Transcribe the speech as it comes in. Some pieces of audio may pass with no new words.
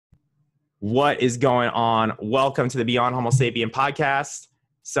What is going on? Welcome to the Beyond Homo Sapien podcast.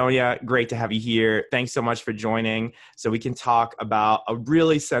 Sonja, great to have you here. Thanks so much for joining so we can talk about a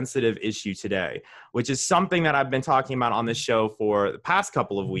really sensitive issue today, which is something that I've been talking about on this show for the past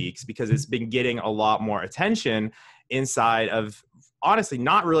couple of weeks because it's been getting a lot more attention inside of, honestly,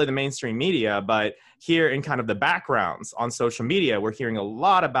 not really the mainstream media, but here in kind of the backgrounds on social media, we're hearing a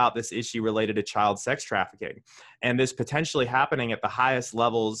lot about this issue related to child sex trafficking and this potentially happening at the highest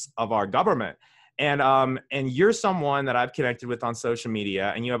levels of our government. And you're someone that I've connected with on social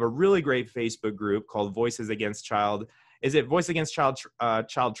media, and you have a really great Facebook group called Voices Against Child. Is it Voice Against Child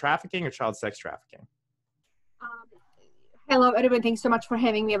Trafficking or Child Sex Trafficking? Hello, everyone. Thanks so much for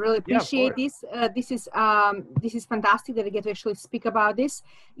having me. I really appreciate this. This is fantastic that I get to actually speak about this.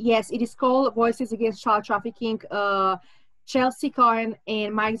 Yes, it is called Voices Against Child Trafficking. Chelsea Cohen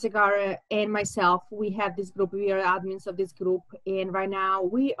and Mike Zagara and myself, we have this group. We are admins of this group, and right now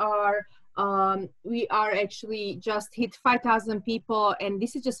we are actually just hit 5,000 people, and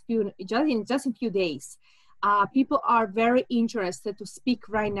this is just in a few days. People are very interested to speak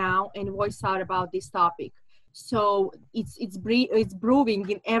right now and voice out about this topic. So it's brewing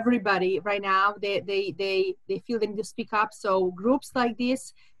in everybody right now. They feel they need to speak up. So groups like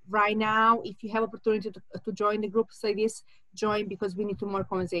this right now, if you have opportunity to join the groups like this, join, because we need to more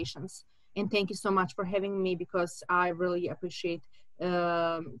conversations. And thank you so much for having me, because I really appreciate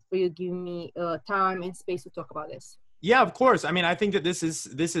for you giving me time and space to talk about this. Yeah, of course. I mean, I think that this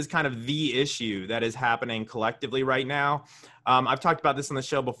is kind of the issue that is happening collectively right now. I've talked about this on the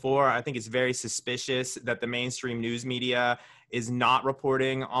show before. I think it's very suspicious that the mainstream news media is not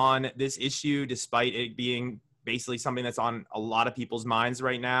reporting on this issue, despite it being basically something that's on a lot of people's minds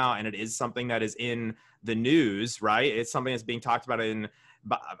right now. And it is something that is in the news, right? It's something that's being talked about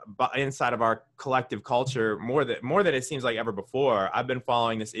inside of our collective culture more than it seems like ever before. I've been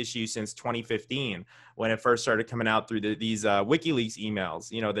following this issue since 2015 when it first started coming out through these WikiLeaks emails,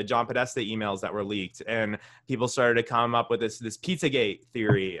 the John Podesta emails that were leaked, and people started to come up with this Pizzagate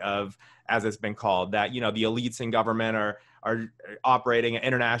theory of, as it's been called, that the elites in government are operating an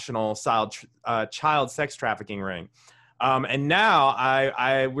international child sex trafficking ring. And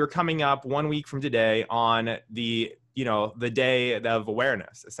now we're coming up 1 week from today on the day of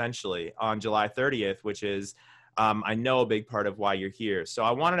awareness, essentially on July 30th, which is, I know, a big part of why you're here. So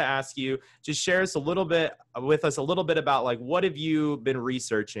I wanted to ask you, just share us a little bit about, like, what have you been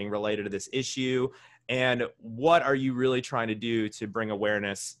researching related to this issue, and what are you really trying to do to bring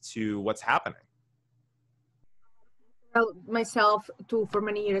awareness to what's happening? Well, myself too, for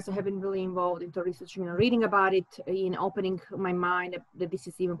many years, I have been really involved into researching and reading about it, in opening my mind that this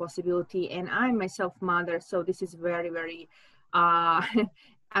is even a possibility. And I'm myself mother, so this is very, very,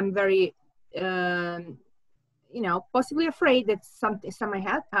 I'm very, possibly afraid that something might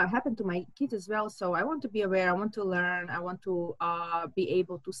happen to my kids as well. So I want to be aware, I want to learn, I want to be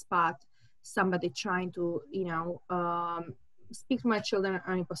able to spot somebody trying to, speak to my children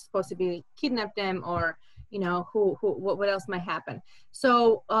and possibly kidnap them, or what else might happen.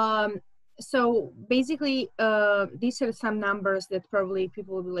 So basically, these are some numbers that probably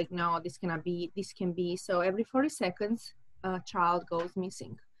people will be like, no, this can be. So every 40 seconds, a child goes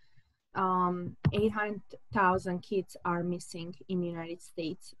missing. 800,000 kids are missing in the United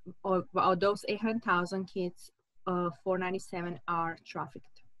States. Of those 800,000 kids, 497 are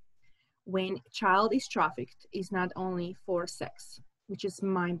trafficked. When a child is trafficked, it's not only for sex, which is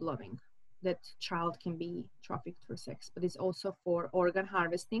mind-blowing that child can be trafficked for sex, but it's also for organ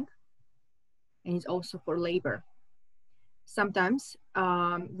harvesting, and it's also for labor. Sometimes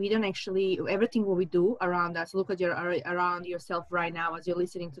we don't actually, everything what we do around us, look at around yourself right now as you're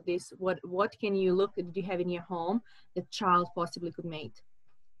listening to this, what can you look at, do you have in your home that child possibly could make?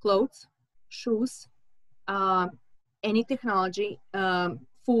 Clothes, shoes, any technology,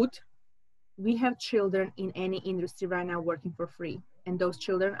 food. We have children in any industry right now working for free, and those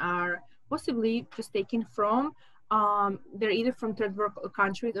children are possibly just taken from, they're either from third world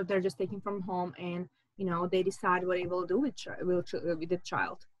countries, or they're just taken from home, and they decide what they will do with the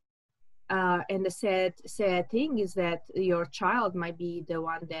child. And the sad thing is that your child might be the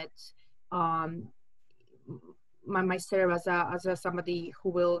one that might serve as somebody who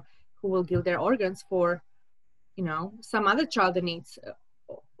will give their organs for some other child that needs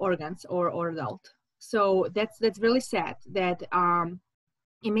organs, or adult. So that's really sad. That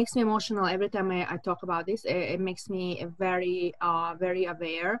it makes me emotional every time I talk about this. It makes me very very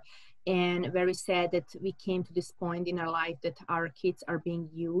aware and very sad that we came to this point in our life that our kids are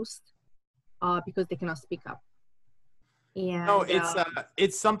being used because they cannot speak up. No, And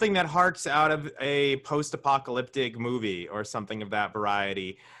it's something that harks out of a post-apocalyptic movie or something of that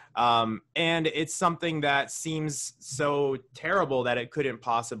variety. And it's something that seems so terrible that it couldn't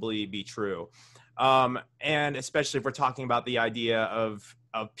possibly be true. And especially if we're talking about the idea of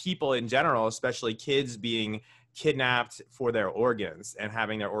people in general, especially kids being kidnapped for their organs and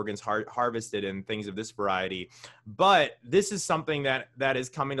having their organs harvested and things of this variety. But this is something that is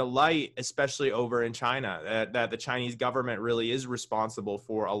coming to light, especially over in China, that the Chinese government really is responsible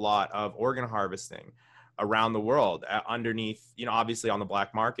for a lot of organ harvesting around the world, underneath, obviously on the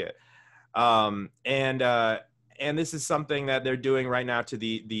black market. And this is something that they're doing right now to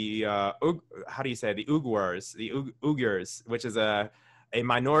the how do you say, the Uyghurs, which is a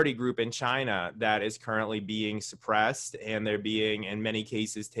minority group in China that is currently being suppressed, and they're being, in many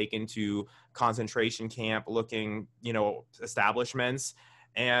cases, taken to concentration camp looking, establishments.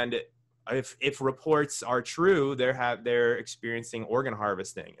 And if reports are true, they're experiencing organ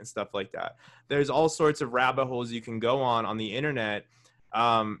harvesting and stuff like that. There's all sorts of rabbit holes you can go on the internet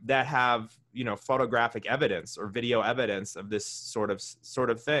that have, photographic evidence or video evidence of this sort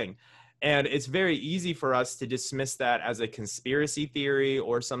of thing. And it's very easy for us to dismiss that as a conspiracy theory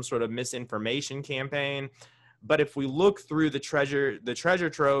or some sort of misinformation campaign. But if we look through the treasure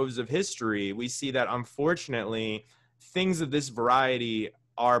troves of history, we see that unfortunately things of this variety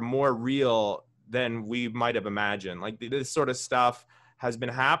are more real than we might have imagined. Like this sort of stuff has been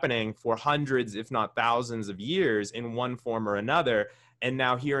happening for hundreds, if not thousands of years in one form or another. And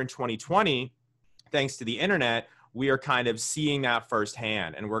now here in 2020, thanks to the internet, we are kind of seeing that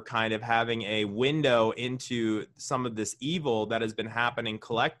firsthand, and we're kind of having a window into some of this evil that has been happening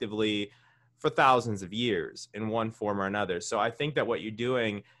collectively for thousands of years in one form or another. So I think that what you're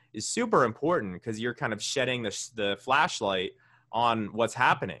doing is super important, because you're kind of shedding the flashlight on what's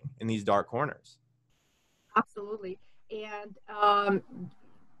happening in these dark corners. absolutely. And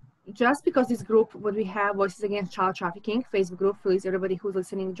just because this group, what we have, Voices Against Child Trafficking Facebook group, please everybody who's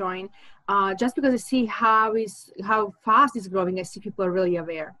listening join. Just because I see how fast it's growing, I see people are really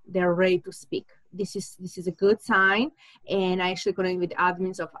aware. They're ready to speak. This is a good sign. And I actually connect with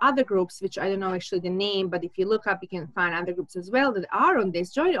admins of other groups, which I don't know actually the name, but if you look up, you can find other groups as well that are on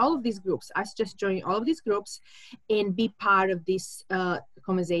this. Join all of these groups. I suggest joining all of these groups and be part of this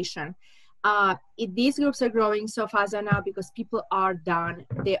conversation. These groups are growing so fast right now because people are done.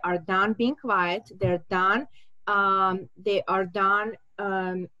 They are done being quiet. They're done. They are done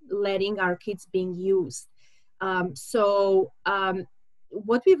letting our kids being used.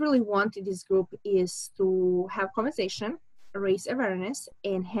 What we really want in this group is to have conversation, raise awareness,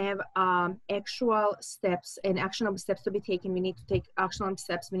 and have actual steps and actionable steps to be taken. We need to take actionable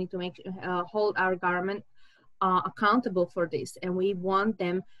steps. We need to hold our government accountable for this, and we want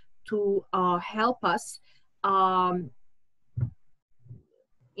them to help us,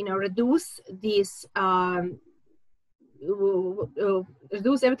 reduce this,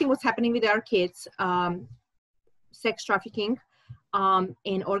 reduce everything what's happening with our kids, sex trafficking,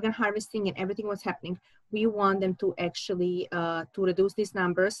 and organ harvesting, and everything what's happening. We want them to actually to reduce these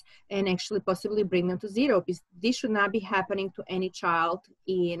numbers and actually possibly bring them to zero, because this should not be happening to any child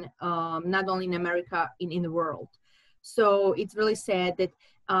in not only in America, in the world. So it's really sad that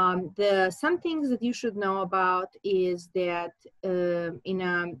some things that you should know about is that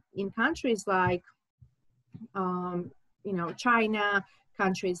in countries like China,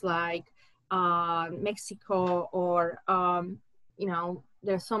 countries like Mexico, or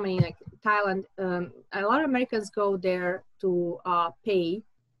there's so many, like Thailand, a lot of Americans go there to pay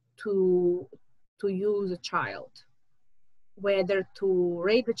to use a child, whether to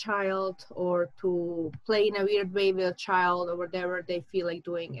rape a child or to play in a weird way with a child or whatever they feel like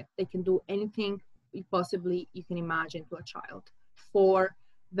doing it. They can do anything possibly you can imagine to a child for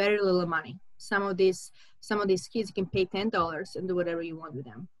very little money. Some of these kids, you can pay $10 and do whatever you want with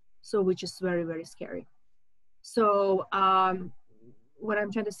them. So, which is very, very scary. So what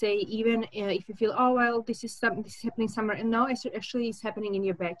I'm trying to say, even if you feel, oh, well, this is happening somewhere, no, actually it's happening in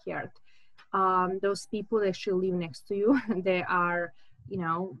your backyard. Those people actually live next to you. They are,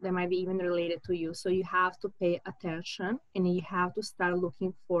 they might be even related to you. So you have to pay attention, and you have to start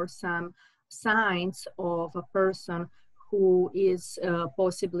looking for some signs of a person who is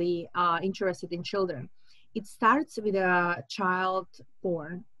possibly interested in children. It starts with a child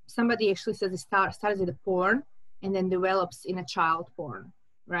porn. Somebody actually says it starts with a porn and then develops in a child porn,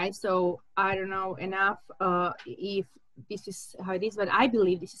 right? So I don't know enough if this is how it is, but I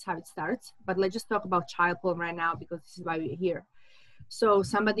believe this is how it starts. But let's just talk about child porn right now, because this is why we're here. So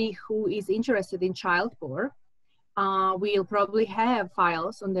somebody who is interested in child porn will probably have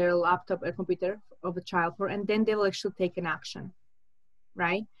files on their laptop or computer of the child for, and then they will actually take an action,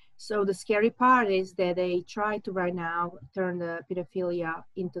 right? So the scary part is that they try to right now turn the pedophilia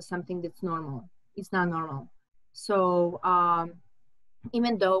into something that's normal. It's not normal. So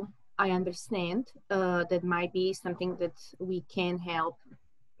even though I understand that might be something that we can help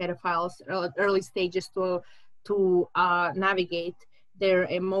pedophiles early stages to navigate their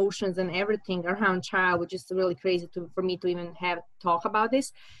emotions and everything around child, which is really crazy for me to even have talk about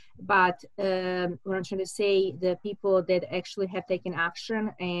this. But what I'm trying to say, the people that actually have taken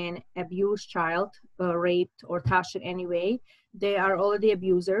action and abused child, raped or touched in any way, they are already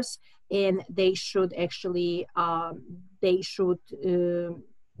abusers, and they should actually have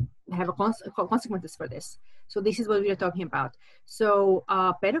consequences for this. So this is what we are talking about. So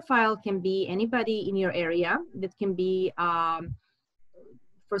pedophile can be anybody in your area. That can be,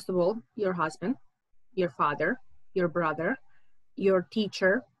 first of all, your husband, your father, your brother, your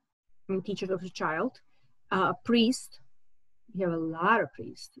teacher, teacher of the child, a priest. We have a lot of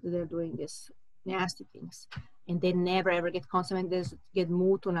priests that are doing this nasty things, and they never ever get consummated, get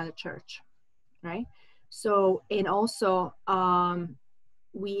moved to another church, right? So, and also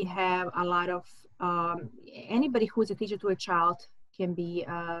we have a lot of anybody who is a teacher to a child can be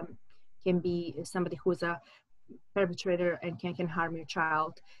somebody who's a perpetrator and can harm your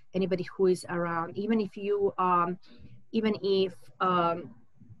child. Anybody who is around, even if you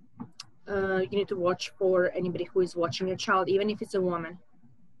need to watch for anybody who is watching your child, even if it's a woman.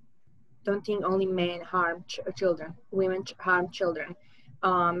 Don't think only men harm children, women harm children.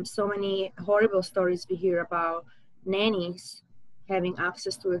 So many horrible stories we hear about nannies having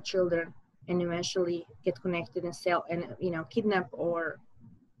access to their children and eventually get connected and sell and kidnap or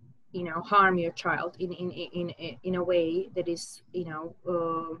harm your child in a way that is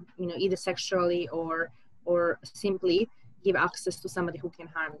either sexually or simply give access to somebody who can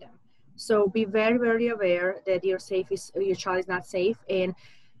harm them. So be very, very aware that your child is not safe. And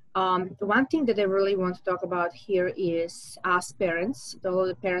one thing that I really want to talk about here is us parents. All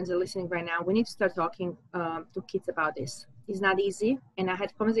the parents that are listening right now, we need to start talking to kids about this. It's not easy, and I had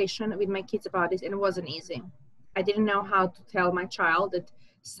a conversation with my kids about this, and it wasn't easy. I didn't know how to tell my child that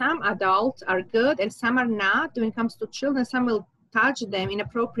some adults are good and some are not. When it comes to children, some will touch them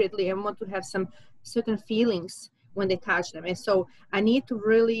inappropriately and want to have some certain feelings when they touch them. And so I need to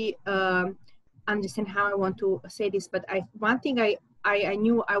really understand how I want to say this. But one thing I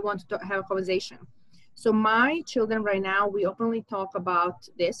knew I wanted to have a conversation. So my children right now, we openly talk about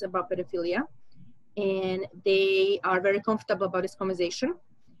this, about pedophilia, and they are very comfortable about this conversation,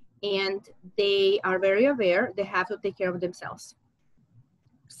 and they are very aware they have to take care of themselves.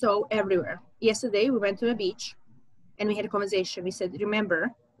 So everywhere. Yesterday we went to a beach and we had a conversation. We said,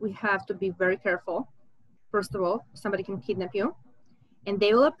 remember, we have to be very careful. First of all, somebody can kidnap you, and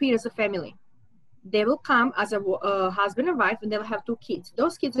they will appear as a family. They will come as a husband and wife, and they'll have 2 kids.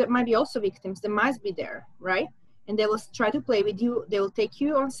 Those kids that might be also victims, they might be there, right? And they will try to play with you. They will take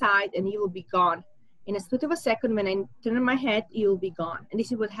you on side, and you will be gone. In a split of a second, when I turn my head, you'll be gone. And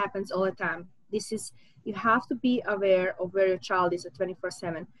this is what happens all the time. You have to be aware of where your child is at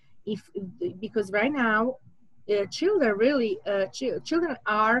 24/7. Because right now, children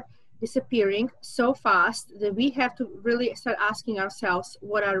are disappearing so fast that we have to really start asking ourselves,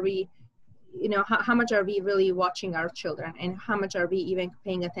 what are we, how much are we really watching our children, and how much are we even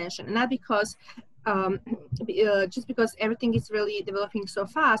paying attention? And not because just because everything is really developing so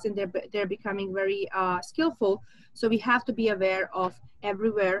fast and they're becoming very skillful. So we have to be aware of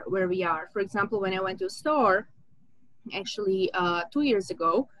everywhere where we are. For example, when I went to a store, actually 2 years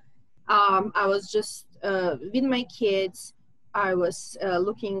ago, I was just with my kids. I was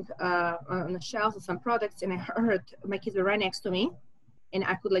looking on the shelves of some products, and I heard my kids were right next to me, and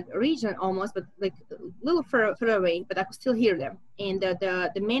I could reach them almost, but a little further away, but I could still hear them. And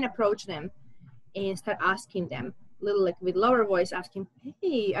the man approached them and start asking them, with lower voice, asking,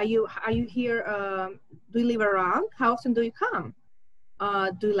 hey, are you here? Do you live around? How often do you come?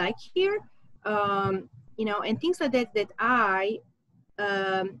 Do you like here? And things like that I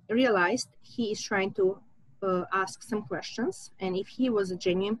realized he is trying to ask some questions. And if he was a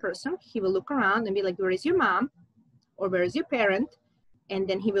genuine person, he will look around and be like, where is your mom? Or where is your parent? And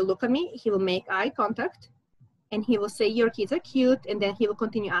then he will look at me, he will make eye contact, and he will say, your kids are cute, and then he will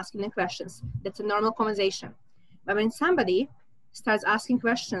continue asking them questions. That's a normal conversation. But when somebody starts asking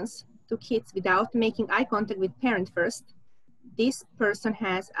questions to kids without making eye contact with parent first, this person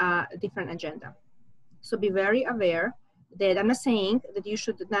has a different agenda. So be very aware that I'm not saying that you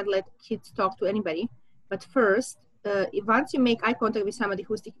should not let kids talk to anybody, but first, once you make eye contact with somebody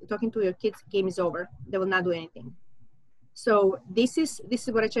who's talking to your kids, game is over. They will not do anything. So this is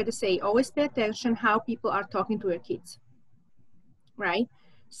what I try to say. Always pay attention how people are talking to your kids, right?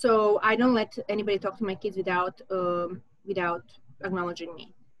 So I don't let anybody talk to my kids without acknowledging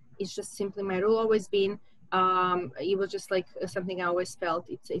me. It's just simply my rule always been. It was just like something I always felt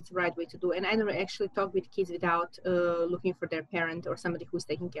it's the right way to do. And I don't actually talk with kids without looking for their parent or somebody who's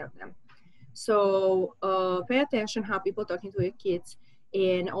taking care of them. So pay attention how people talking to your kids.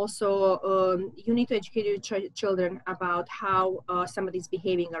 And also you need to educate your children about how somebody's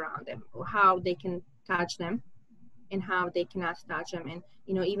behaving around them, or how they can touch them and how they cannot touch them. And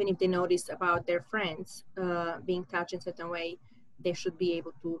even if they notice about their friends being touched in a certain way, they should be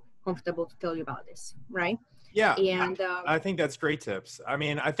able to comfortable to tell you about this, right? Yeah, And I think that's great tips. I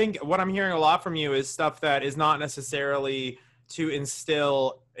mean, I think what I'm hearing a lot from you is stuff that is not necessarily to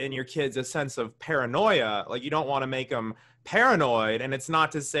instill in your kids a sense of paranoia. Like, you don't want to make them paranoid, and it's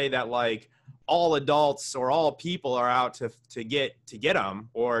not to say that like all adults or all people are out to get them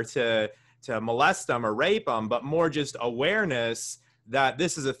or to molest them or rape them, but more just awareness that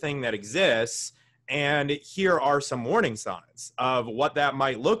this is a thing that exists. And here are some warning signs of what that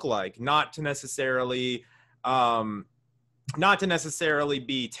might look like, not to necessarily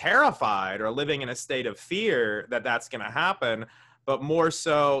be terrified or living in a state of fear that that's going to happen, but more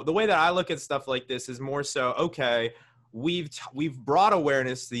so the way that I look at stuff like this is more so, okay, we've brought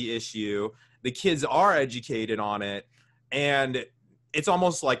awareness to the issue. The kids are educated on it, and it's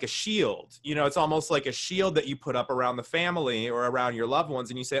almost like a shield. It's almost like a shield that you put up around the family or around your loved ones,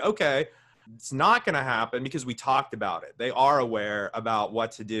 and you say, okay, it's not going to happen because we talked about it. They are aware about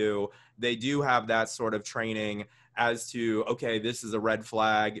what to do. They do have that sort of training as to, okay, this is a red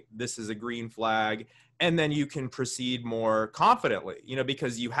flag, this is a green flag, and then you can proceed more confidently,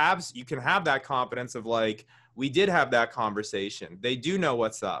 because you can have that confidence of like, we did have that conversation. They do know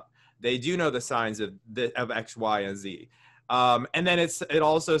what's up. They do know the signs of X, Y, and Z. And then it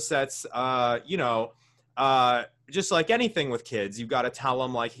also sets, just like anything with kids, you've got to tell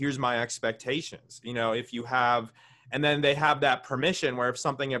them like, here's my expectations. If you have, and then they have that permission where if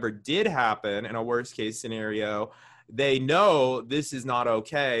something ever did happen in a worst case scenario, they know this is not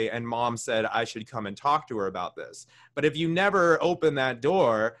okay. And mom said I should come and talk to her about this. But if you never open that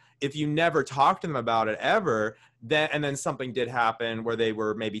door, if you never talk to them about it ever, and then something did happen where they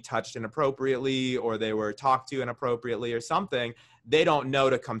were maybe touched inappropriately or they were talked to inappropriately or something, they don't know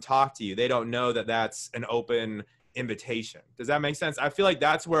to come talk to you. They don't know that that's an open invitation. Does that make sense? I feel like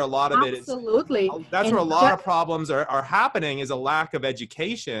that's where a lot of it is. Absolutely. That's where a lot of problems are happening, is a lack of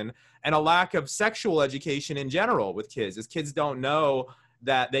education and a lack of sexual education in general with kids. As kids don't know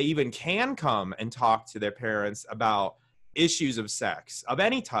that they even can come and talk to their parents about issues of sex of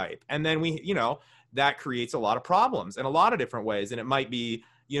any type. And then that creates a lot of problems in a lot of different ways. And it might be,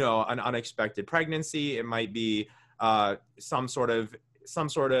 an unexpected pregnancy. It might be some sort of,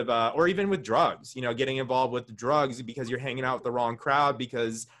 or even with drugs, getting involved with drugs because you're hanging out with the wrong crowd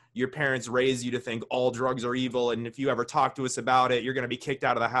because your parents raised you to think all drugs are evil. And if you ever talk to us about it, you're going to be kicked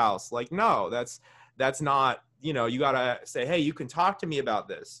out of the house. Like, no, that's not, you got to say, hey, you can talk to me about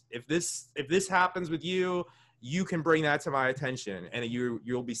this. If this happens with you, you can bring that to my attention and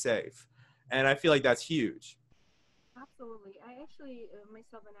you'll be safe. And I feel like that's huge. Absolutely. I actually,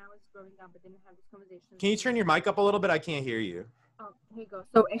 myself, when I was growing up, I didn't have this conversation. Can you turn your mic up a little bit? I can't hear you. Oh, here you go.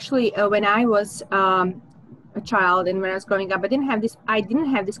 So actually, when I was a child and when I was growing up, I didn't have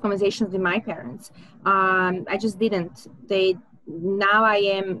these conversations with my parents. I just didn't. Now I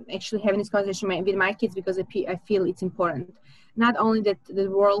am actually having this conversation with my kids because I feel it's important. Not only that the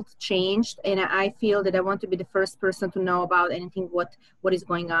world changed, and I feel that I want to be the first person to know about anything what is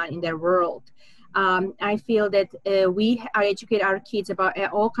going on in their world. I feel that we educate our kids about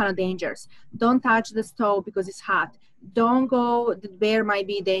all kind of dangers. Don't touch the stove because it's hot. Don't go, the bear might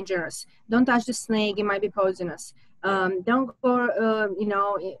be dangerous. Don't touch the snake, it might be poisonous. Don't go,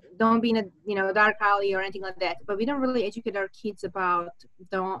 don't be in a dark alley or anything like that. But we don't really educate our kids about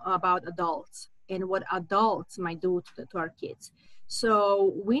adults and what adults might do to our kids.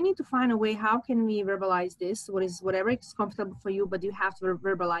 So we need to find a way, how can we verbalize this? Whatever is comfortable for you, but you have to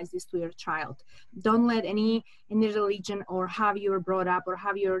verbalize this to your child. Don't let any religion or how you were brought up or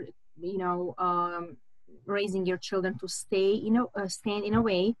how you're, raising your children to stand in a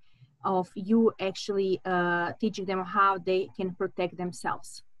way of you actually teaching them how they can protect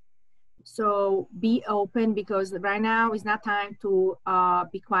themselves. So be open, because right now is not time to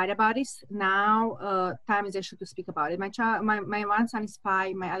be quiet about this. Now time is actually to speak about it. My one son is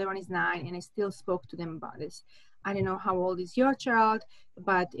 5, my other one is 9, and I still spoke to them about this. I don't know how old is your child,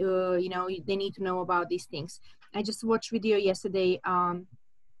 but they need to know about these things. I just watched video yesterday,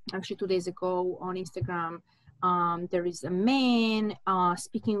 actually 2 days ago on Instagram, There is a man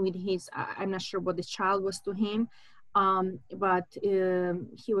speaking with his, I'm not sure what the child was to him, but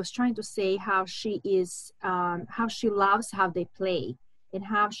he was trying to say how she is, how she loves how they play and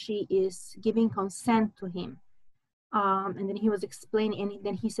how she is giving consent to him. And then he was explaining, and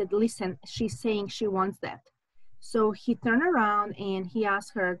then he said, listen, she's saying she wants that. So he turned around and he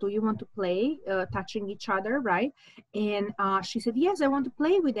asked her, do you want to play, touching each other, right? And she said, yes, I want to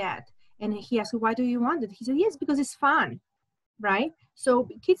play with that. And he asked, why do you want it? He said, yes, because it's fun, right? So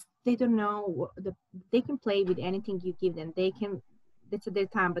kids, they don't know, they can play with anything you give them. They can, that's at their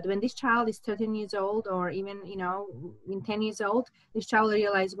time. But when this child is 13 years old, or even, you know, in 10 years old, this child will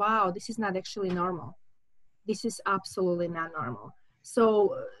realize, wow, this is not actually normal. This is absolutely not normal.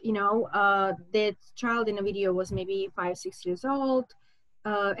 So, you know, that child in the video was maybe 5, 6 years old.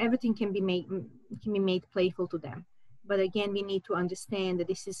 Everything can be made playful to them. But again, we need to understand that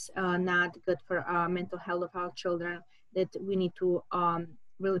this is not good for mental health of our children, that we need to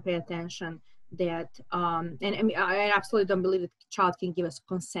really pay attention that, and I mean, I absolutely don't believe that child can give us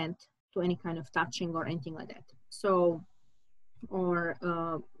consent to any kind of touching or anything like that. So, or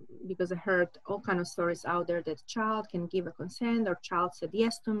because I heard all kind of stories out there that child can give a consent or child said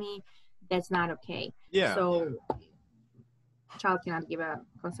yes to me. That's not okay. Yeah. So child cannot give a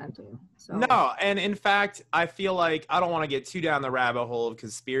consent to you. So no, and in fact, I feel like I don't want to get too down the rabbit hole of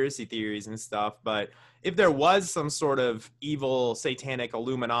conspiracy theories and stuff, but if there was some sort of evil satanic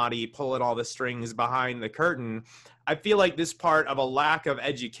Illuminati pulling all the strings behind the curtain, I feel like this part of a lack of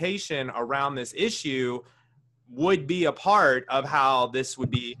education around this issue would be a part of how this would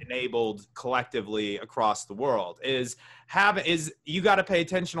be enabled collectively across the world. Is you got to pay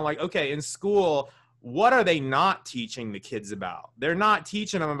attention to, like, okay, in school, what are they not teaching the kids about? They're not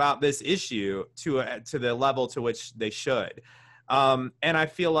teaching them about this issue to the level to which they should. And I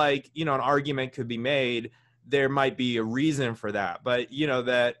feel like, you know, an argument could be made, there might be a reason for that. But, you know,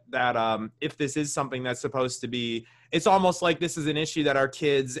 that if this is something that's supposed to be, it's almost like this is an issue that our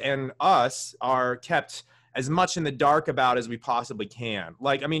kids and us are kept as much in the dark about as we possibly can.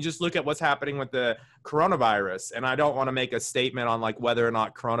 Like, I mean, just look at what's happening with the coronavirus. And I don't want to make a statement on like whether or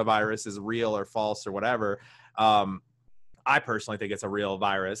not coronavirus is real or false or whatever. I personally think it's a real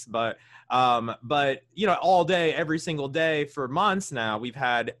virus, but you know, all day, every single day for months now, we've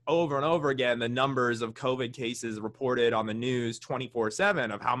had over and over again the numbers of COVID cases reported on the news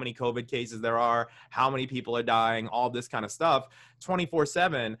 24/7 of how many COVID cases there are, how many people are dying, all this kind of stuff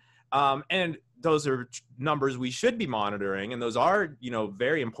 24/7. And those are numbers we should be monitoring. And those are, you know,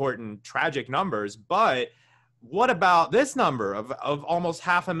 very important, tragic numbers. But what about this number of almost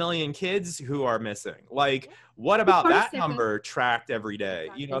 500,000 kids who are missing? Like, what about that number tracked every day?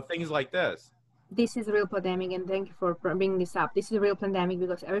 You know, things like this. This is a real pandemic, and thank you for bringing this up. This is a real pandemic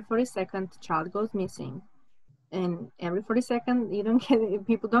because every 42nd child goes missing. And every 42nd,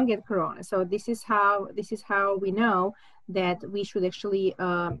 people don't get corona. So this is how we know that we should actually,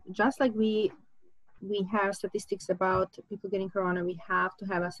 just like we have statistics about people getting corona, we have to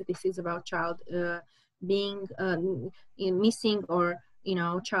have statistics about child being missing, or, you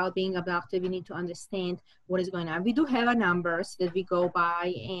know, child being abducted. We need to understand what is going on. We do have numbers that we go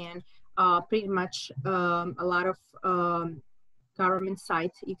by, and pretty much a lot of government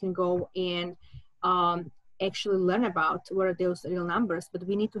sites you can go and actually learn about what are those real numbers. But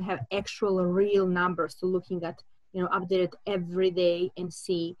we need to have actual real numbers to looking at, you know, updated every day and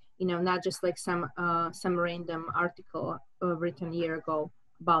see, you know, not just like some random article written a year ago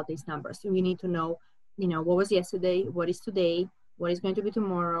about these numbers. We need to know, you know, what was yesterday, what is today, what is going to be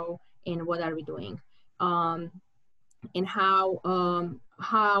tomorrow, and what are we doing, and how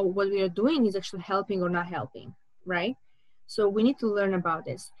what we are doing is actually helping or not helping, right? So we need to learn about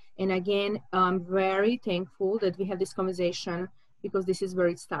this. And again, I'm very thankful that we have this conversation, because this is where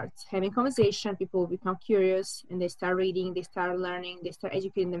it starts. Having conversation, people become curious and they start reading, they start learning, they start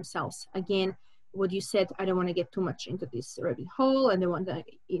educating themselves. Again, what you said, I don't want to get too much into this rabbit hole, and they want to,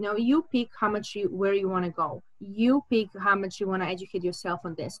 you know, you pick where you want to go. You pick how much you want to educate yourself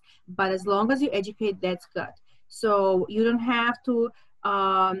on this. But as long as you educate, that's good. So you don't have to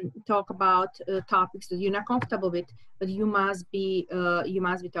talk about topics that you're not comfortable with, but you must be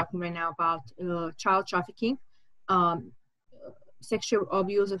talking right now about child trafficking, sexual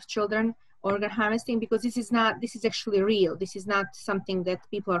abuse of children, organ harvesting, because this is actually real. This is not something that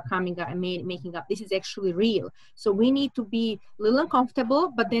people are coming up and making up. This is actually real. So we need to be a little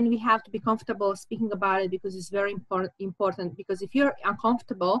uncomfortable, but then we have to be comfortable speaking about it, because it's very important. Because if you're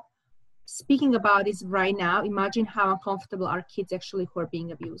uncomfortable speaking about this right now, imagine how uncomfortable are kids actually who are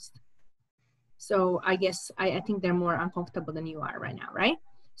being abused. So I guess I think they're more uncomfortable than you are right now, right?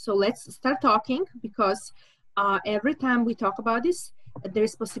 So let's start talking, because Every time we talk about this, there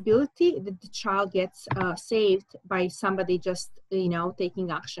is possibility that the child gets saved by somebody just,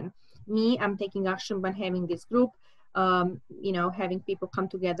 taking action. I'm taking action by having this group, having people come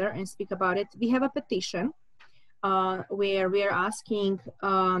together and speak about it. We have a petition where we are asking,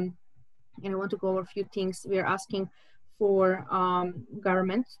 and I want to go over a few things. We are asking for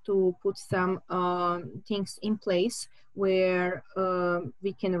government to put some things in place where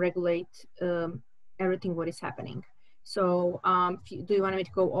we can regulate everything what is happening. So do you want me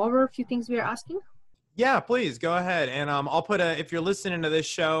to go over a few things we are asking? Yeah, please go ahead. And I'll put if you're listening to this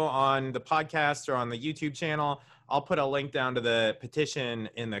show on the podcast or on the YouTube channel, I'll put a link down to the petition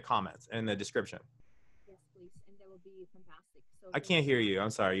in the comments, in the description. Yes, please. And that will be fantastic. So I can't hear you. I'm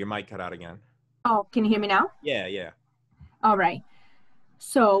sorry. Your mic cut out again. Oh, can you hear me now? Yeah. All right.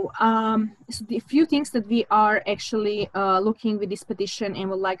 So, so the few things that we are actually looking with this petition and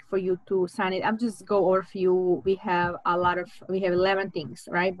would like for you to sign it. I'll just go over a few. We have 11 things,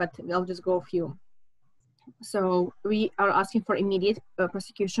 right? But I'll just go a few. So we are asking for immediate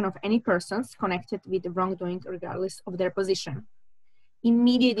prosecution of any persons connected with wrongdoing regardless of their position.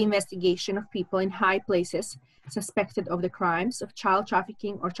 Immediate investigation of people in high places suspected of the crimes of child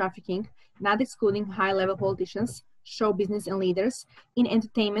trafficking or trafficking, not excluding high-level politicians, show business and leaders in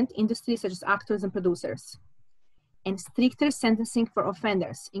entertainment industry such as actors and producers. And stricter sentencing for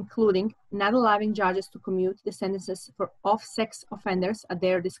offenders, including not allowing judges to commute the sentences for off-sex offenders at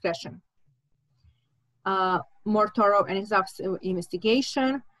their discretion. More thorough and exhaustive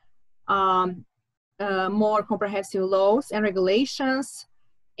investigation, more comprehensive laws and regulations.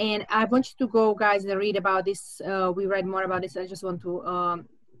 And I want you to go, guys, and read about this. We read more about this. I just want to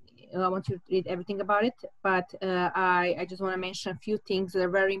I want you to read everything about it, but I just want to mention a few things that are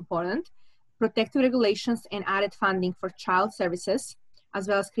very important. Protective regulations and added funding for child services, as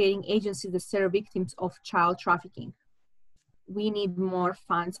well as creating agencies that serve victims of child trafficking. We need more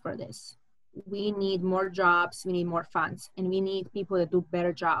funds for this. We need more jobs, we need more funds, and we need people that do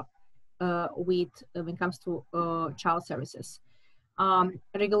better job when it comes to child services.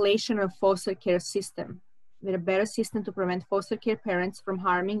 Regulation of foster care system, with a better system to prevent foster care parents from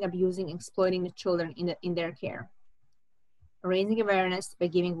harming, abusing, exploiting the children in their care. Raising awareness by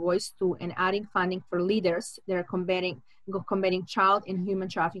giving voice to and adding funding for leaders that are combating child and human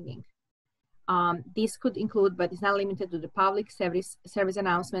trafficking. This could include, but is not limited to, the public service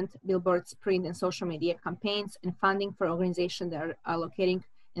announcement, billboards, print and social media campaigns, and funding for organizations that are locating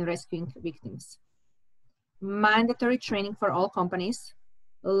and rescuing victims. Mandatory training for all companies,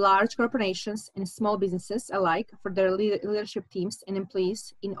 large corporations and small businesses alike, for their leadership teams and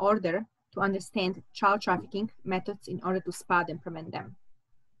employees, in order to understand child trafficking methods in order to spot and prevent them.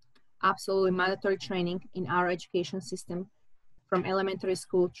 Absolutely mandatory training in our education system from elementary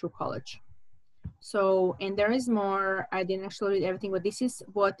school through college. So, and there is more. I didn't actually read everything, but this is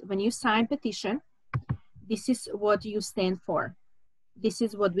what, when you sign petition, this is what you stand for. This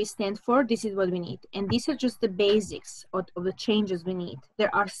is what we stand for. This is what we need. And these are just the basics of the changes we need.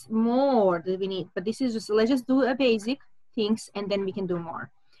 There are more that we need, but this is just, let's just do a basic things and then we can do more.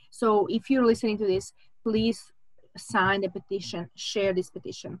 So if you're listening to this, please sign the petition, share this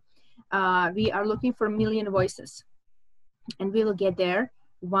petition. We are looking for 1 million voices, and we will get there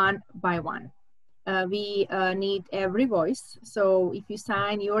one by one. We need every voice. So if you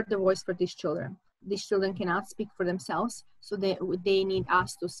sign, you're the voice for these children. These children cannot speak for themselves, so they need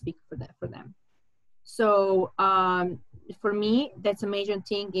us to speak for them. So for me, that's a major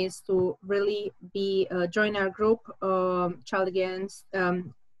thing, is to really be join our group, Child Against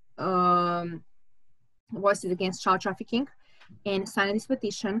Voices Against Child Trafficking, and sign this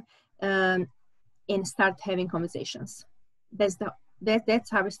petition and start having conversations. That's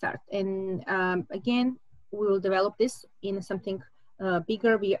how we start. And again, we will develop this in something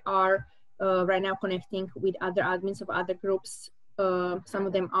bigger. We are right now connecting with other admins of other groups. Some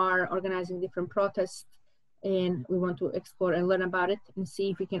of them are organizing different protests, and we want to explore and learn about it and see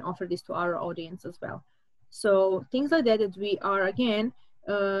if we can offer this to our audience as well. So things like that we are, again,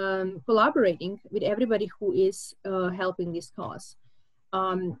 collaborating with everybody who is helping this cause.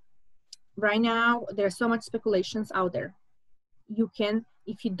 Right now, there's so much speculations out there. You can,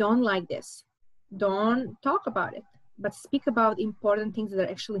 if you don't like this, don't talk about it, but speak about important things that are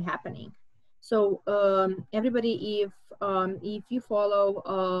actually happening. So everybody, if you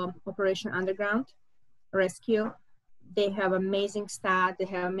follow Operation Underground Rescue, they have amazing stats, they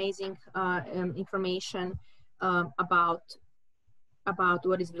have amazing information about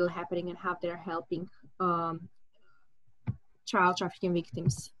what is really happening and how they're helping child trafficking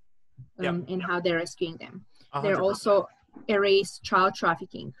victims, and how they're rescuing them. 100%. They're also erase child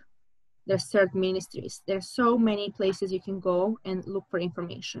trafficking. There's certain ministries. There's so many places you can go and look for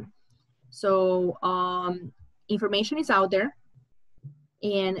information. So information is out there,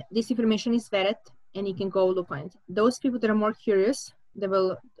 and this information is vetted, and you can go look on it. Those people that are more curious, they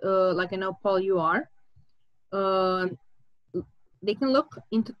will, like I know, Paul, you are, they can look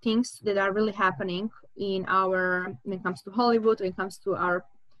into things that are really happening in our, when it comes to Hollywood, when it comes to our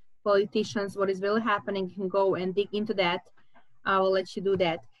politicians, what is really happening. You can go and dig into that. I will let you do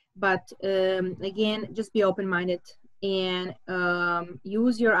that. But again, just be open-minded and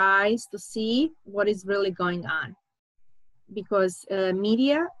use your eyes to see what is really going on, because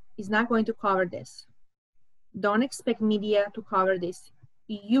media is not going to cover this. Don't expect media to cover this.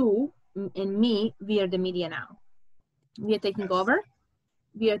 You and me, we are the media now. We are taking over.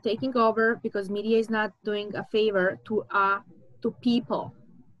 We are taking over because media is not doing a favor to people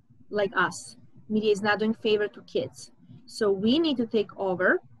like us. Media is not doing favor to kids. So we need to take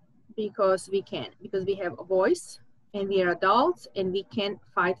over because we can, because we have a voice and we are adults and we can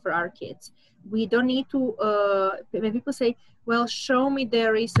fight for our kids. We don't need to, when people say, well, show me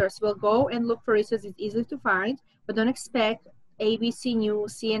their research, we'll go and look for research. It's easy to find, but don't expect ABC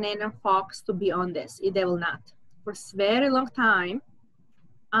News, CNN, and Fox to be on this. They will not. For a very long time,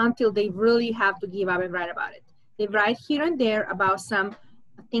 until they really have to give up and write about it. They write here and there about some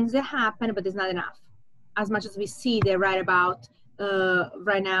things that happen, but it's not enough. As much as we see, they write about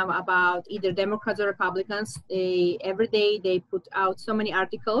right now about either Democrats or Republicans. Every day they put out so many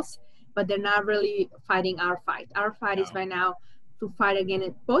articles, but they're not really fighting our fight. Our fight is right now to fight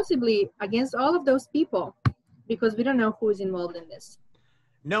again, possibly against all of those people, because we don't know who is involved in this.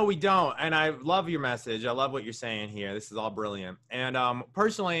 No, we don't. And I love your message. I love what you're saying here. This is all brilliant. And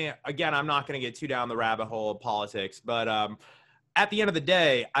personally, again, I'm not going to get too down the rabbit hole of politics, but at the end of the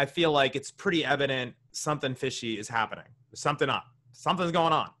day, I feel like it's pretty evident something fishy is happening. There's something up. Something's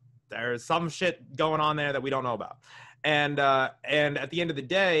going on. There's some shit going on there that we don't know about. And at the end of the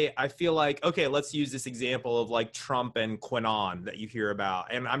day, I feel like, okay, let's use this example of like Trump and QAnon that you hear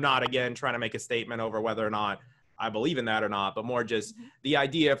about. And I'm not, again, trying to make a statement over whether or not I believe in that or not, but more just the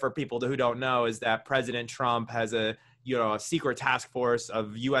idea for people who don't know is that President Trump has a secret task force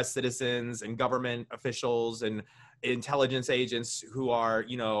of U.S. citizens and government officials and intelligence agents who are,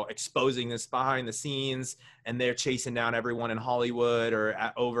 exposing this behind the scenes, and they're chasing down everyone in Hollywood or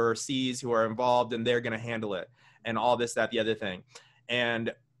overseas who are involved, and they're going to handle it and all this, that, the other thing.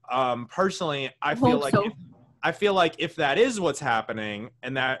 And personally, I feel like if that is what's happening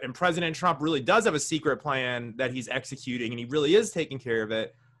and President Trump really does have a secret plan that he's executing and he really is taking care of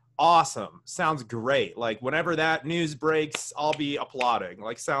it, awesome. Sounds great. Like whenever that news breaks, I'll be applauding.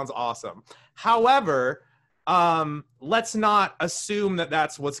 Like sounds awesome. However, let's not assume that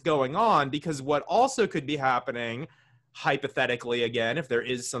that's what's going on, because what also could be happening, hypothetically, again, if there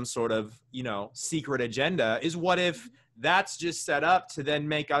is some sort of, secret agenda, is what if that's just set up to then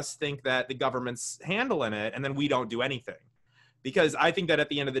make us think that the government's handling it and then we don't do anything? Because I think that at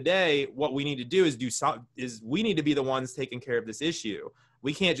the end of the day, what we need to do is we need to be the ones taking care of this issue.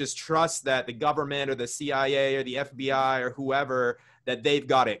 We can't just trust that the government or the CIA or the FBI or whoever, that they've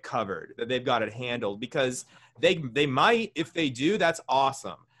got it covered, that they've got it handled, because they might. If they do, that's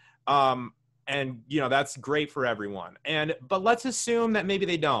awesome. And that's great for everyone. But let's assume that maybe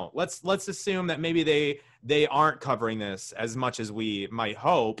they don't. Let's assume that maybe they aren't covering this as much as we might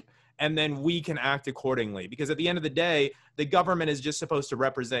hope, and then we can act accordingly. Because at the end of the day, the government is just supposed to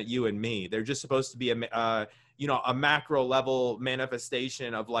represent you and me. They're just supposed to be a macro level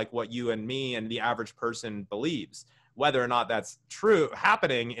manifestation of like what you and me and the average person believes. Whether or not that's true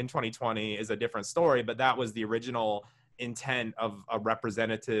happening in 2020 is a different story, but that was the original intent of a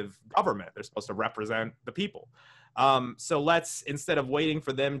representative government. They're supposed to represent the people. So let's, instead of waiting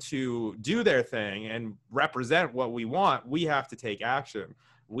for them to do their thing and represent what we want, we have to take action.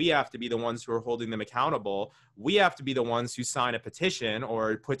 We have to be the ones who are holding them accountable. We have to be the ones who sign a petition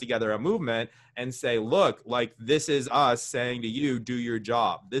or put together a movement and say, look, like this is us saying to you, do your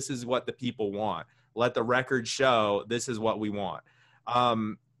job. This is what the people want. Let the record show this is what we want.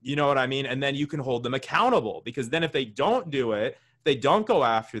 You know what I mean? And then you can hold them accountable, because then if they don't do it, if they don't go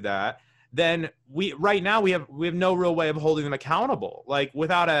after that, then right now we have no real way of holding them accountable. Like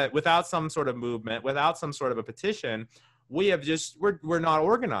without some sort of movement, without some sort of a petition, we're not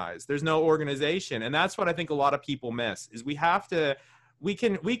organized. There's no organization. And that's what I think a lot of people miss, is we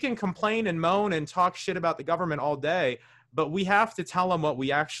can complain and moan and talk shit about the government all day, but we have to tell them what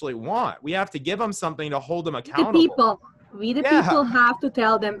we actually want. We have to give them something to hold them accountable. We the people have to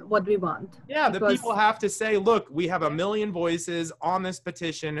tell them what we want. Yeah, the people have to say, look, we have 1 million voices on this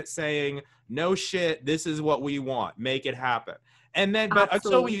petition saying, no shit, this is what we want. Make it happen. And then, but until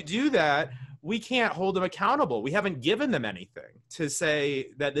Absolutely. we do that, we can't hold them accountable. We haven't given them anything to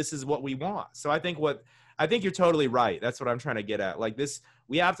say that this is what we want. So I think you're totally right. That's what I'm trying to get at. Like this,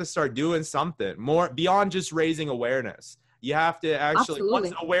 we have to start doing something more beyond just raising awareness. You have to actually, once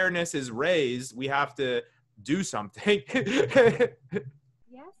Absolutely. awareness is raised, we have to do something.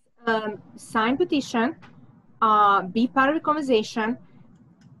 Yes. Sign petition, be part of the conversation.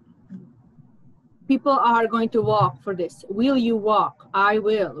 People are going to walk for this. Will you walk? I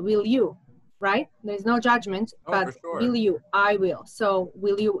will. Will you? Right? There's no judgment, Oh, but for sure. will you? I will. So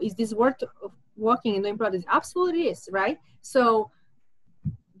will you? Is this worth walking and doing protest? Absolutely it is, right? So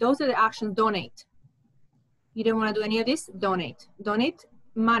those are the actions. Donate. You don't want to do any of this? Donate. Donate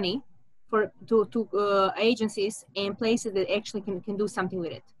money to agencies and places that actually can do something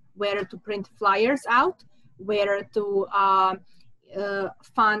with it. Whether to print flyers out, whether to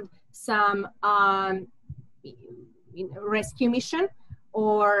fund some rescue mission,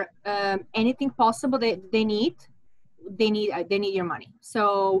 or anything possible that they need your money.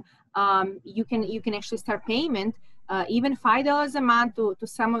 So you can actually start payment, even $5 a month to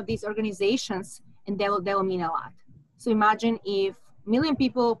some of these organizations, and that will mean a lot. So imagine if a million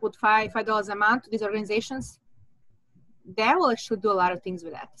people put $5 a month to these organizations, that will actually do a lot of things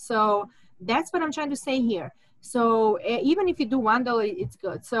with that. So that's what I'm trying to say here. So even if you do $1, it's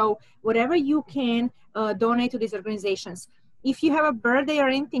good. So whatever you can donate to these organizations. If you have a birthday or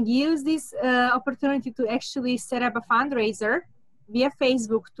anything, use this opportunity to actually set up a fundraiser via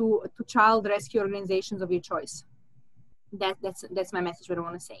Facebook to child rescue organizations of your choice. That's my message, what I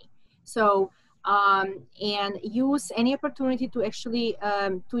want to say. So and use any opportunity to actually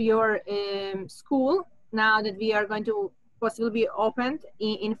to your school, now that we are going to possibly be opened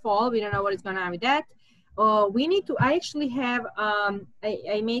in fall. We don't know what is going on with that. We need to, I actually have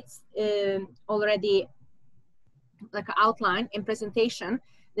I made already like an outline and presentation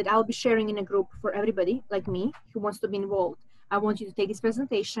that I'll be sharing in a group for everybody like me who wants to be involved. I want you to take this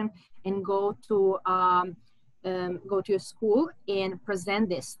presentation and go to your school and present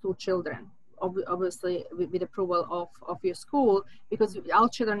this to children, obviously with approval of your school, because our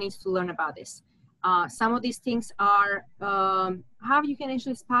children needs to learn about this. Some of these things are how you can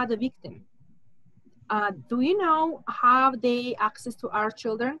actually spot the victim. Do you know how they access to our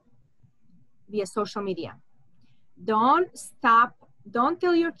children? Via social media. Don't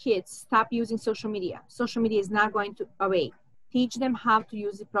tell your kids stop using social media. Social media is not going to away. Teach them how to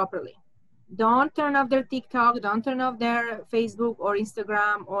use it properly. Don't turn off their TikTok, don't turn off their Facebook or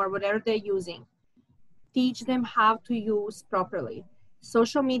Instagram or whatever they're using. Teach them how to use properly.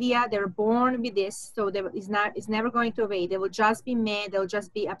 Social media, they're born with this, so it's never going to away. They will just be mad, they'll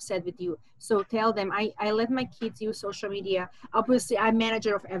just be upset with you. So tell them, I let my kids use social media. Obviously, I'm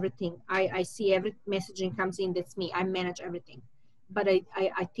manager of everything. I see every messaging comes in, that's me. I manage everything. But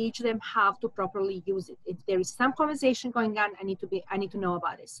I teach them how to properly use it. If there is some conversation going on, I need to know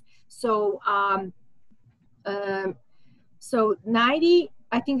about this. So so 90,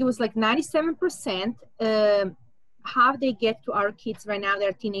 I think it was like 97%, how they get to our kids right now,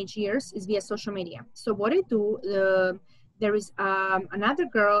 their teenage years, is via social media. So what I do, there is another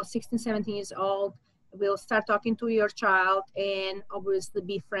girl, 16, 17 years old, will start talking to your child and obviously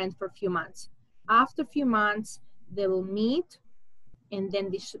be friends for a few months. After a few months, they will meet, and then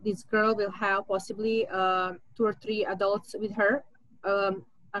this girl will have possibly 2 or 3 adults with her,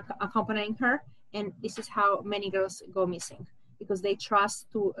 accompanying her. And this is how many girls go missing, because they trust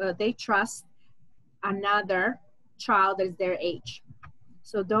another child that is their age.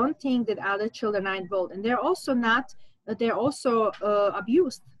 So don't think that other children are involved, and they're also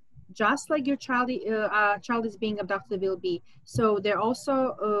abused, just like your child is being abducted will be. So they're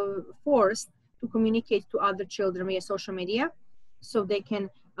also forced to communicate to other children via social media, so they can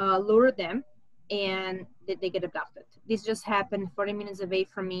lure them and they get abducted. This just happened 40 minutes away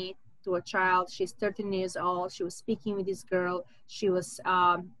from me to a child. She's 13 years old. She was speaking with this girl. She was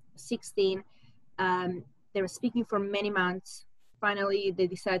 16. They were speaking for many months. Finally, they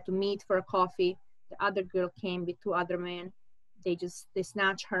decided to meet for a coffee. The other girl came with 2 other men. They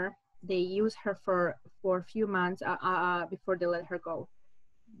snatched her. They used her for a few months before they let her go.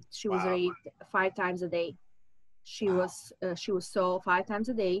 She was raped 5 times a day. She was sold 5 times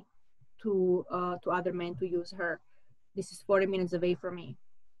a day to other men to use her. This is 40 minutes away from me.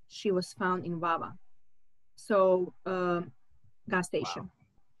 She was found in Wawa, so gas station. Wow.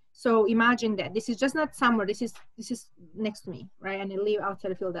 So imagine that. This is just not somewhere. This is next to me, right? And I live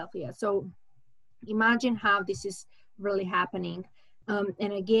outside of Philadelphia. So imagine how this is really happening.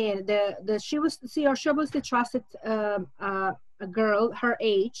 And again, she obviously trusted a girl her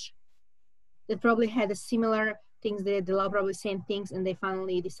age that probably had a similar things, they love probably same things, and they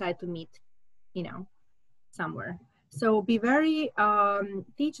finally decide to meet, you know, somewhere. So be very,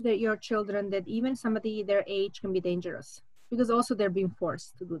 teach your children that even somebody their age can be dangerous, because also they're being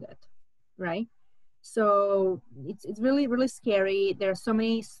forced to do that, right? So it's really, really scary. There are so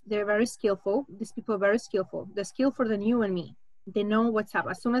many, they're very skillful. These people are very skillful. They're skillful than you and me. They know what's up.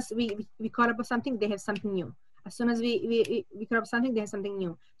 As soon as we caught up with something, they have something new. As soon as we caught up with something, they have something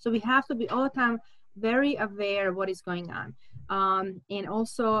new. So we have to be all the time very aware of what is going on. And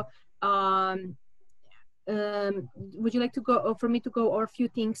also, would you like to go, for me to go over a few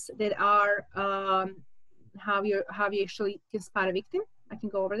things that are, how you actually can spot a victim? I can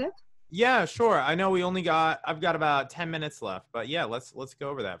go over that. Yeah, sure. I know I've got about 10 minutes left, but yeah, let's go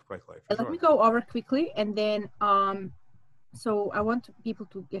over that quickly. Let me go over quickly, and then, so I want people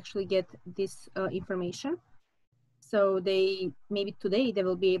to actually get this information. So maybe today they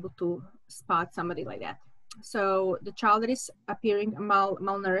will be able to spot somebody like that. So the child that is appearing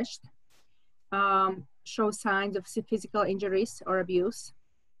malnourished, shows signs of physical injuries or abuse,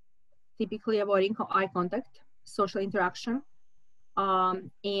 typically avoiding eye contact, social interaction,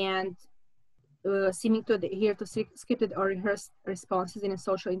 and seeming to adhere to scripted or rehearsed responses in a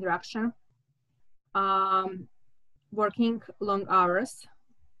social interaction, working long hours,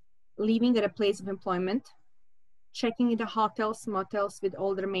 living at a place of employment, checking into hotels, motels with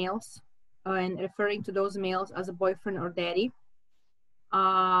older males, and referring to those males as a boyfriend or daddy,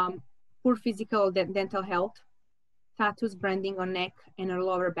 poor physical dental health, tattoos, branding on neck and or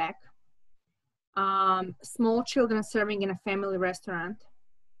lower back, small children serving in a family restaurant,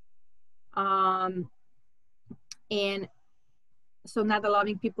 and so not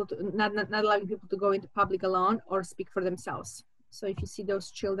allowing people to go into public alone or speak for themselves. So if you see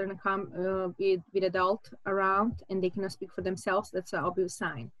those children come with adult around and they cannot speak for themselves, that's an obvious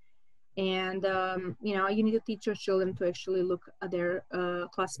sign. And you know, you need to teach your children to actually look at their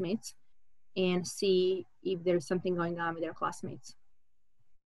classmates and see if there's something going on with their classmates.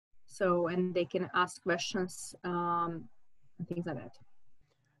 So, and they can ask questions and things like that.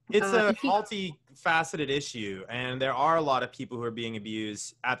 It's a multifaceted issue, and there are a lot of people who are being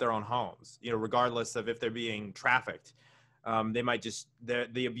abused at their own homes, you know, regardless of if they're being trafficked. They might just,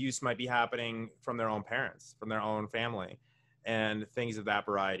 the abuse might be happening from their own parents, from their own family, and things of that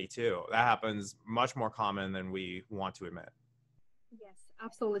variety too. That happens much more common than we want to admit. Yes,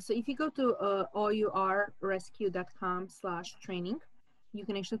 absolutely. So if you go to ourrescue.com/training, you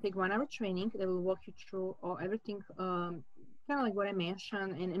can actually take 1 hour training that will walk you through everything, kind of like what I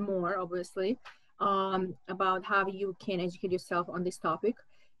mentioned and more, obviously, about how you can educate yourself on this topic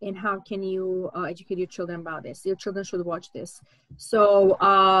and how can you educate your children about this. Your children should watch this. So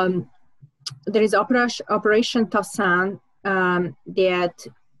there is Operation Tossan that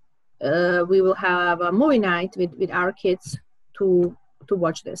we will have a movie night with our kids to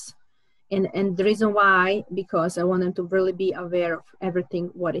watch this. And the reason why, because I want them to really be aware of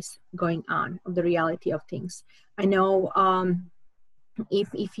everything, what is going on, of the reality of things. I know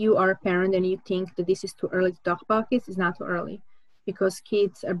if you are a parent and you think that this is too early to talk about kids, it's not too early, because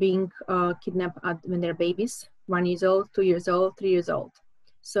kids are being kidnapped when they're babies, 1 year old, 2 years old, 3 years old.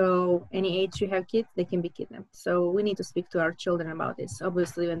 So any age you have kids, they can be kidnapped. So we need to speak to our children about this.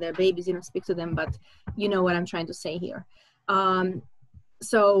 Obviously, when they're babies, you don't speak to them, but you know what I'm trying to say here.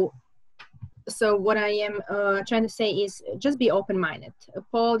 So what I am trying to say is just be open-minded.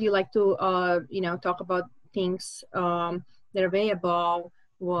 Paul, you like to, you know, talk about things that are way above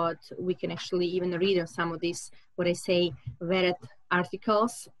what we can actually even read on some of these, what I say, vetted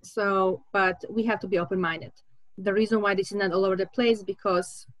articles. So, but we have to be open-minded. The reason why this is not all over the place,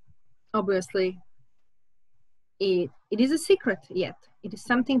 because obviously it is a secret yet. It is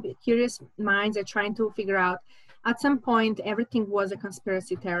something curious minds are trying to figure out. At some point, everything was a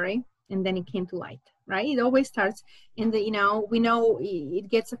conspiracy theory, and then it came to light, right? It always starts in the, you know, we know it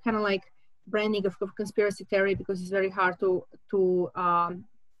gets a kind of like branding of conspiracy theory because it's very hard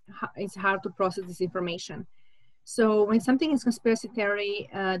it's hard to process this information. So when something is conspiracy theory,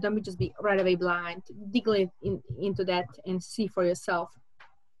 don't just be right away blind. Dig into that and see for yourself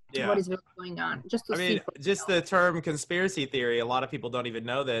what is really going on. Just to see. Just the term conspiracy theory, a lot of people don't even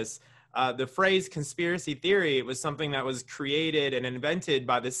know this. The phrase conspiracy theory was something that was created and invented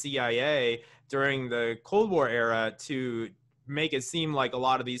by the CIA during the Cold War era to make it seem like a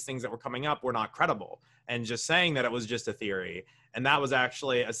lot of these things that were coming up were not credible, and just saying that it was just a theory. And that was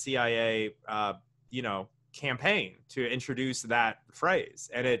actually a CIA, you know, campaign to introduce that phrase,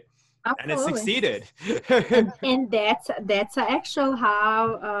 and it succeeded. and that's actual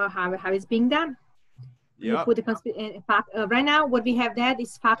how it's being done. Yeah. Right now, what we have that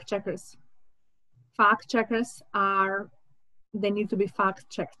is fact checkers. Fact checkers they need to be fact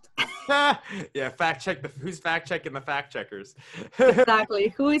checked. Yeah, fact check who's fact checking the fact checkers. Exactly.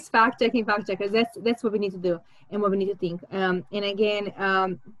 Who is fact checking fact checkers? That's what we need to do and what we need to think. And again,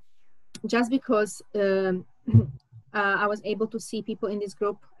 just because I was able to see people in this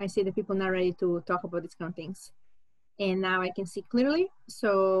group, I see that people not ready to talk about these kind of things. And now I can see clearly.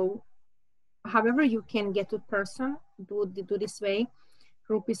 So however you can get to person, do this way.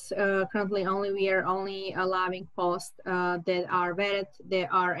 Group is currently we are only allowing posts that are vetted. There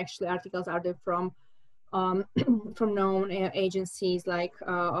are actually articles out there from from known agencies like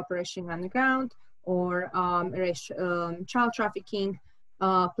Operation Underground or child trafficking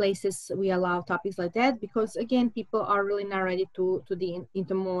places. We allow topics like that because again, people are really not ready to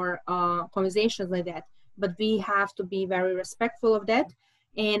into more conversations like that. But we have to be very respectful of that.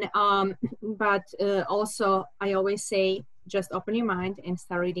 And but also, I always say, just open your mind and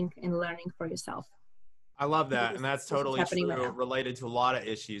start reading and learning for yourself. I love that. And that's totally true, right related to a lot of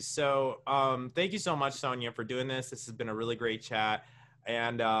issues. So thank you so much, Sonja, for doing this. This has been a really great chat.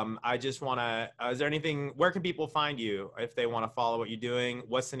 And I just want to, is there anything, where can people find you if they want to follow what you're doing?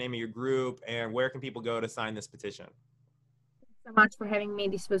 What's the name of your group? And where can people go to sign this petition? Thanks so much for having me.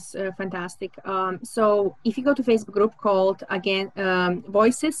 This was fantastic. So if you go to Facebook group called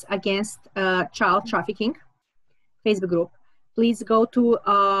Voices Against Child Trafficking, Facebook group, please go to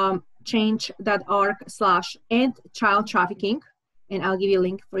change.org/end child trafficking, and I'll give you a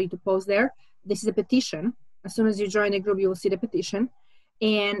link for you to post there. This is a petition. As soon as you join the group, you will see the petition.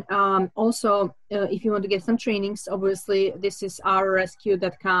 And also, if you want to get some trainings, obviously, this is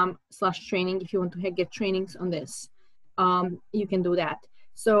ourrescue.com/training. If you want to get trainings on this, you can do that.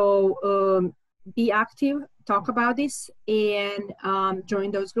 So be active, talk about this, and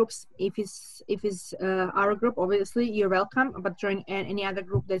join those groups. If it's our group, obviously you're welcome, but join any other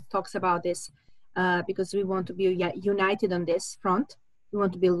group that talks about this because we want to be united on this front. We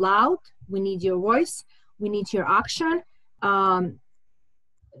want to be loud. We need your voice. We need your action.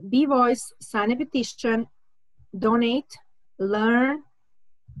 Be voice, sign a petition, donate, learn,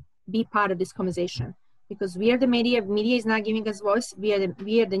 be part of this conversation, because we are the media. Media is not giving us voice. We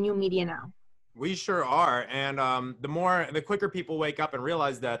are the new media now. We sure are. And the quicker people wake up and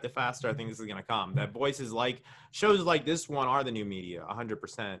realize that, the faster I think this is going to come. That voices like shows like this one are the new media,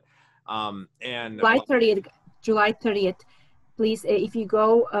 100%. And July 30th, please, if you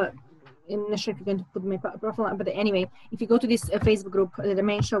go, I'm not sure if you're going to put my profile, but anyway, if you go to this Facebook group, the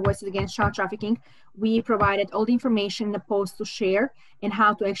main show Voices Against Child Trafficking, we provided all the information in the post to share and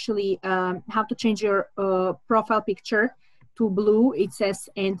how to actually, how to change your profile picture to blue. It says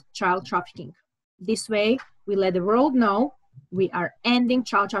End Child Trafficking. This way, we let the world know we are ending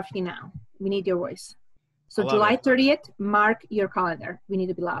child trafficking now. We need your voice. So July 30th, mark your calendar. We need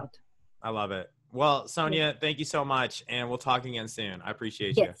to be loud. I love it. Well, Sonja, thank you so much. And we'll talk again soon. I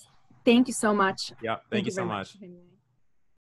appreciate you. Thank you so much. Yeah, thank you so much.